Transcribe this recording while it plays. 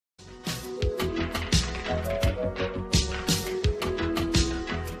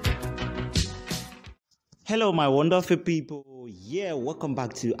Hello my wonderful people, welcome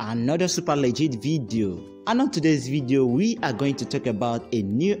back to another super legit video. And on today's video we are going to talk about a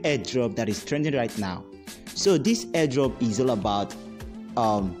new airdrop that is trending right now. So this airdrop is all about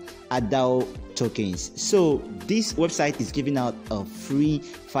Adadao tokens. So this website is giving out a free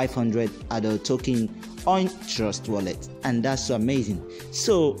 500 Adadao token on Trust Wallet, and that's so amazing.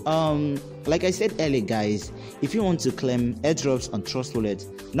 So like I said earlier guys, if you want to claim airdrops on Trust Wallet,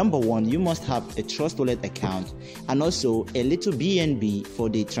 number one, you must have a Trust Wallet account and also a little BNB for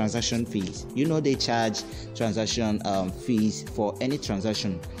the transaction fees. You know they charge transaction fees for any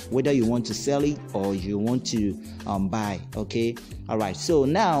transaction, whether you want to sell it or you want to buy. Okay, all right. So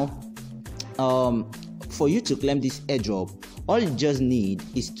now for you to claim this airdrop, all you just need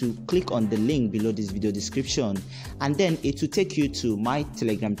is to click on the link below this video description, and then it will take you to my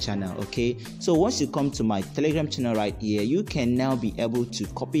Telegram channel. Okay, so once you come to my Telegram channel right here, you can now be able to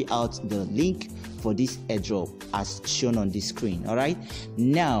copy out the link for this airdrop as shown on the screen. All right,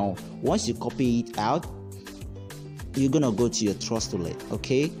 now once you copy it out, you're gonna go to your Trust Wallet.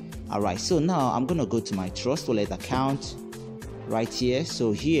 Okay, all right, so now I'm gonna go to my Trust Wallet account right here.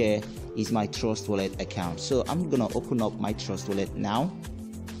 So here is my Trust Wallet account. So I'm gonna open up my Trust Wallet now.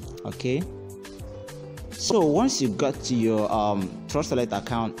 Okay, so once you got to your Trust Wallet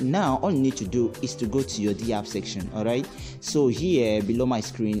account, now all you need to do is to go to your DApp section. All right, so here below my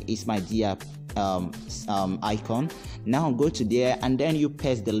screen is my DApp icon. Now go to there and then you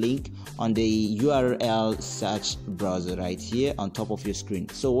paste the link on the URL search browser right here on top of your screen.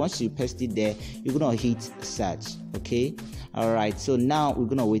 So once you paste it there, you're gonna hit search. Okay, all right, so now we're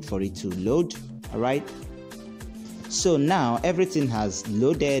gonna wait for it to load. All right, so now everything has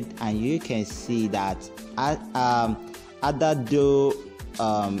loaded and you can see that Adadao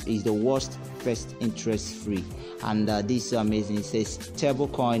is the worst first interest free, and this is amazing. It says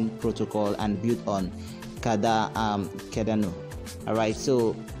stablecoin protocol and built on Cardano. All right,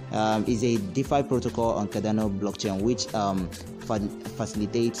 so is a DeFi protocol on Cardano blockchain, which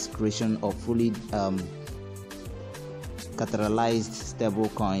facilitates creation of fully collateralized stable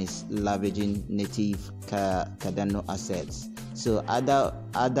coins leveraging native Cardano assets. So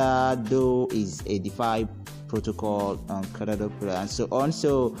Adadao is a DeFi protocol on Cardano and so on.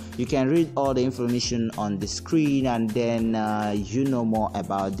 So you can read all the information on the screen, and then you know more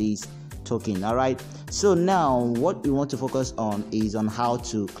about this token. All right, so now what we want to focus on is on how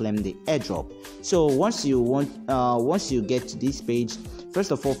to claim the airdrop. So once you get to this page,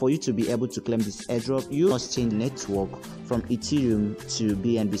 first of all, for you to be able to claim this airdrop, you must change network from Ethereum to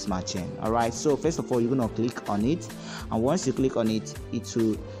BNB Smart Chain. All right, so first of all, you're gonna click on it, and once you click on it, it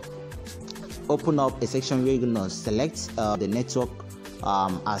will open up a section where you're gonna select the network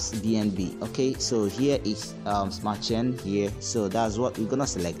as BNB. Okay, so here is Smart Chain here, so that's what we're gonna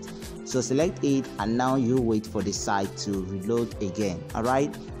select. So select it, and now you wait for the site to reload again. All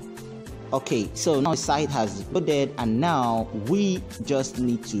right, okay, so now the site has loaded, and now we just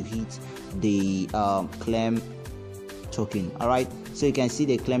need to hit the claim token. All right, so you can see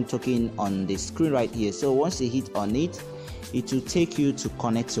the claim token on the screen right here. So once you hit on it, it will take you to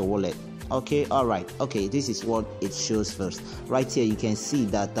connect your wallet. Okay, all right, okay, this is what it shows first. Right here you can see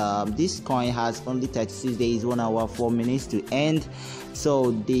that this coin has only 36 days, 1 hour 4 minutes to end.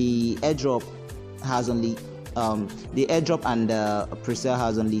 So the airdrop has only the airdrop and the pre-sale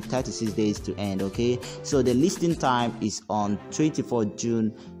has only 36 days to end. Okay, so the listing time is on 24th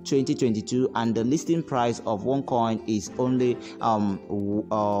June 2022, and the listing price of one coin is only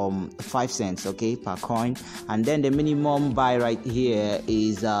 5 cents, okay, per coin. And then the minimum buy right here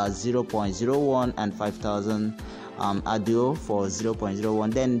is 0.01 and 5,000 Adadao for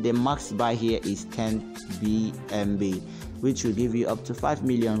 0.01. Then the max buy here is 10 BNB, which will give you up to 5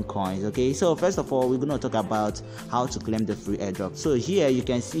 million coins. Okay, so first of all, we're going to talk about how to claim the free airdrop. So here you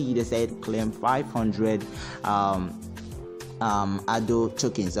can see they said claim 500 Adadao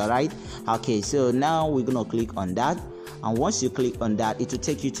tokens. All right, okay, so now we're going to click on that, and once you click on that, it will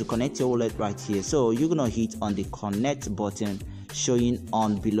take you to connect your wallet right here. So you're going to hit on the connect button showing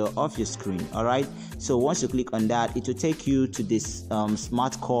on below of your screen. All right, so once you click on that, it will take you to this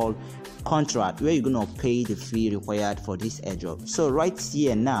smart call contract where you're gonna pay the fee required for this airdrop. So right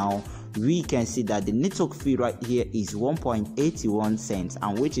here now we can see that the network fee right here is 1.81 cents,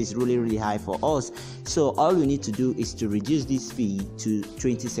 and which is really high for us. So all we need to do is to reduce this fee to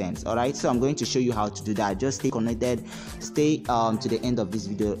 20 cents. All right, so I'm going to show you how to do that. Just stay connected, stay to the end of this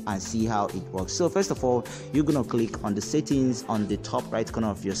video and see how it works. So first of all, you're gonna click on the settings on the top right corner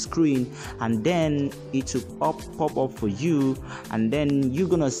of your screen, and then it will pop up for you, and then you're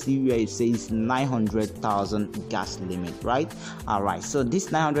gonna see where it says 900,000 gas limit, right? All right, so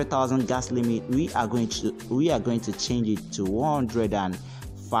this 900,000 transaction gas limit, we are going to change it to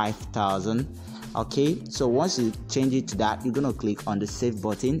 105,000. Okay, so once you change it to that, you're gonna click on the save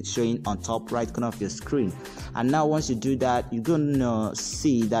button showing on top right corner of your screen. And now once you do that, you're gonna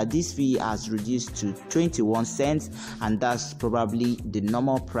see that this fee has reduced to 21 cents, and that's probably the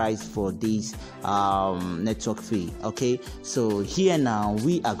normal price for this network fee. Okay, so here now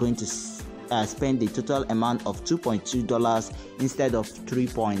we are going to spend the total amount of $2.2 instead of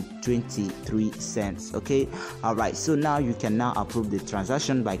 3.23 cents. Okay, all right, so now you can now approve the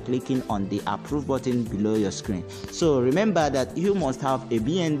transaction by clicking on the approve button below your screen. So remember that you must have a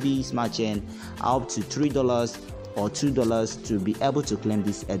BNB smart chain up to $3 or $2 to be able to claim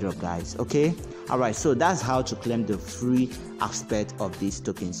this airdrop, guys. Okay, all right, so that's how to claim the free aspect of these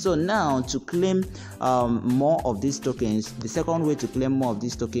tokens. So now to claim more of these tokens, the second way to claim more of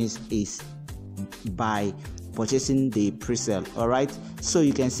these tokens is by purchasing the pre-sale. All right, so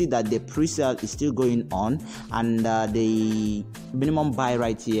you can see that the pre-sale is still going on, and the minimum buy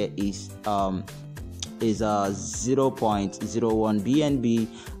right here is 0.01 BNB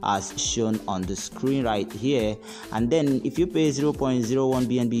as shown on the screen right here. And then if you pay 0.01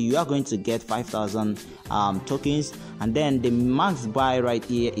 BNB, you are going to get 5,000 tokens, and then the max buy right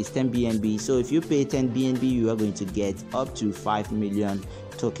here is 10 BNB. So if you pay 10 BNB, you are going to get up to 5 million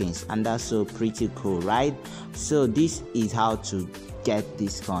tokens, and that's so pretty cool, right? So this is how to get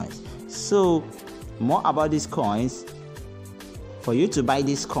these coins. So more about these coins. For you to buy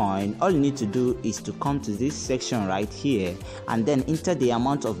this coin, all you need to do is to come to this section right here and then enter the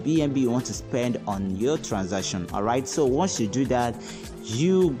amount of BNB you want to spend on your transaction. All right, so once you do that,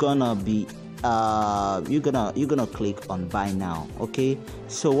 you're gonna click on buy now. Okay,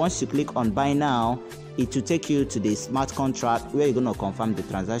 so once you click on buy now, it will take you to the smart contract where you're gonna confirm the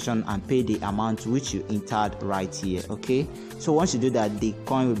transaction and pay the amount which you entered right here. Okay, so once you do that, the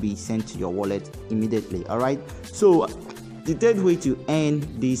coin will be sent to your wallet immediately. All right, so the third way to earn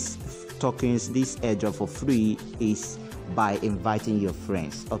these tokens, this airdrop for free, is by inviting your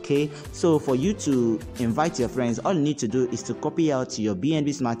friends. Okay, so for you to invite your friends, all you need to do is to copy out your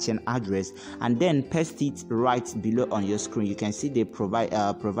BNB Smart Chain address and then paste it right below on your screen. You can see the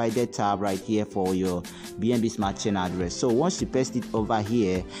provided tab right here for your BNB Smart Chain address. So once you paste it over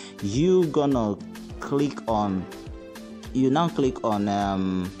here, you now click on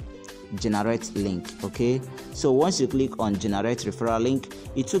generate link. Okay, so once you click on generate referral link,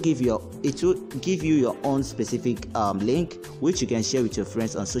 it will give you your own specific link which you can share with your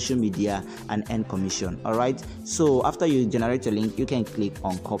friends on social media and earn commission. All right, so after you generate a link, you can click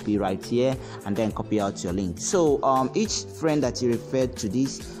on copy right here and then copy out your link. So each friend that you referred to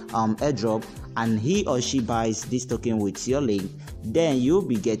this airdrop and he or she buys this token with your link, then you'll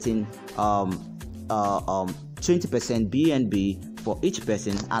be getting 20% BNB for each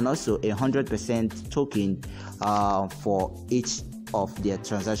person, and also 100% token for each of their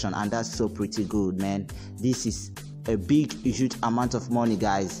transaction, and that's so pretty good, man. This is a huge amount of money,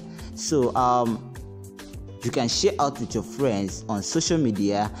 guys. So you can share out with your friends on social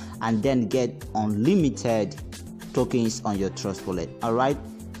media and then get unlimited tokens on your Trust Wallet. All right,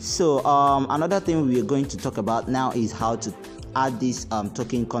 so another thing we are going to talk about now is how to add this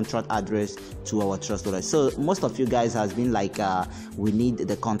token contract address to our Trust Wallet. So most of you guys has been like, we need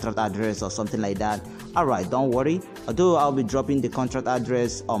the contract address or something like that. All right, don't worry, although I'll be dropping the contract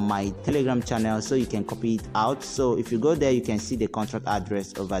address on my Telegram channel so you can copy it out. So if you go there, you can see the contract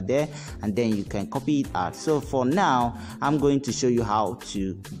address over there and then you can copy it out. So for now, I'm going to show you how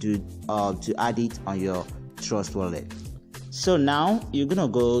to do to add it on your Trust Wallet. So now you're gonna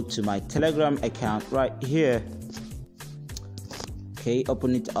go to my Telegram account right here. Okay,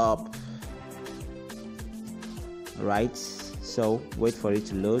 open it up. Right, so wait for it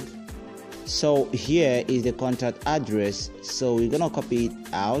to load. So here is the contract address, so we're gonna copy it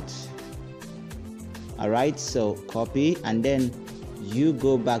out. All right, so copy, and then you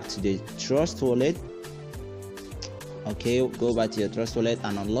go back to the Trust Wallet. Okay, go back to your Trust Wallet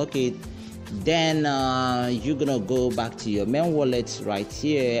and unlock it. Then you're gonna go back to your main wallet right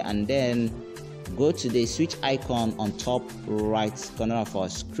here, and then go to the switch icon on top right corner of our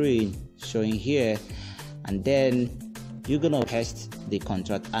screen showing here, and then you're gonna paste the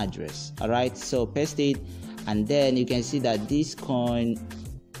contract address. All right, so paste it, and then you can see that this coin,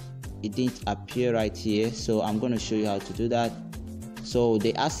 it didn't appear right here, so I'm going to show you how to do that. So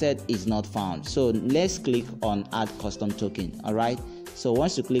the asset is not found, so let's click on add custom token. All right, so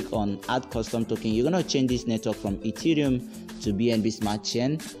once you click on add custom token, you're going to change this network from Ethereum to BNB Smart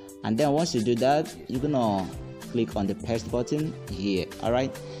Chain. And then once you do that, you're gonna click on the paste button here. All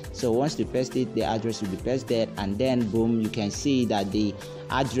right, so once you paste it, the address will be pasted, and then boom, you can see that the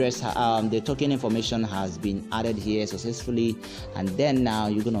address, the token information has been added here successfully. And then now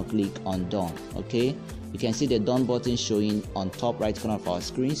you're gonna click on done. Okay, you can see the done button showing on top right corner of our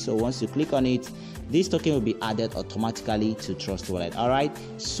screen. So once you click on it, this token will be added automatically to Trust Wallet. All right,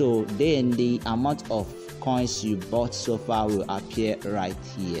 so then the amount of coins you bought so far will appear right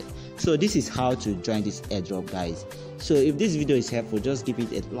here. So this is how to join this airdrop, guys. So if this video is helpful, just give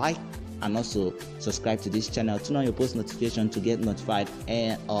it a like and also subscribe to this channel, turn on your post notification to get notified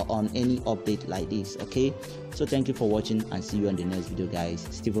on any update like this. Okay, so thank you for watching and see you on the next video, guys.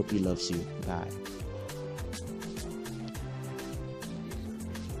 Steve OP loves you. Bye.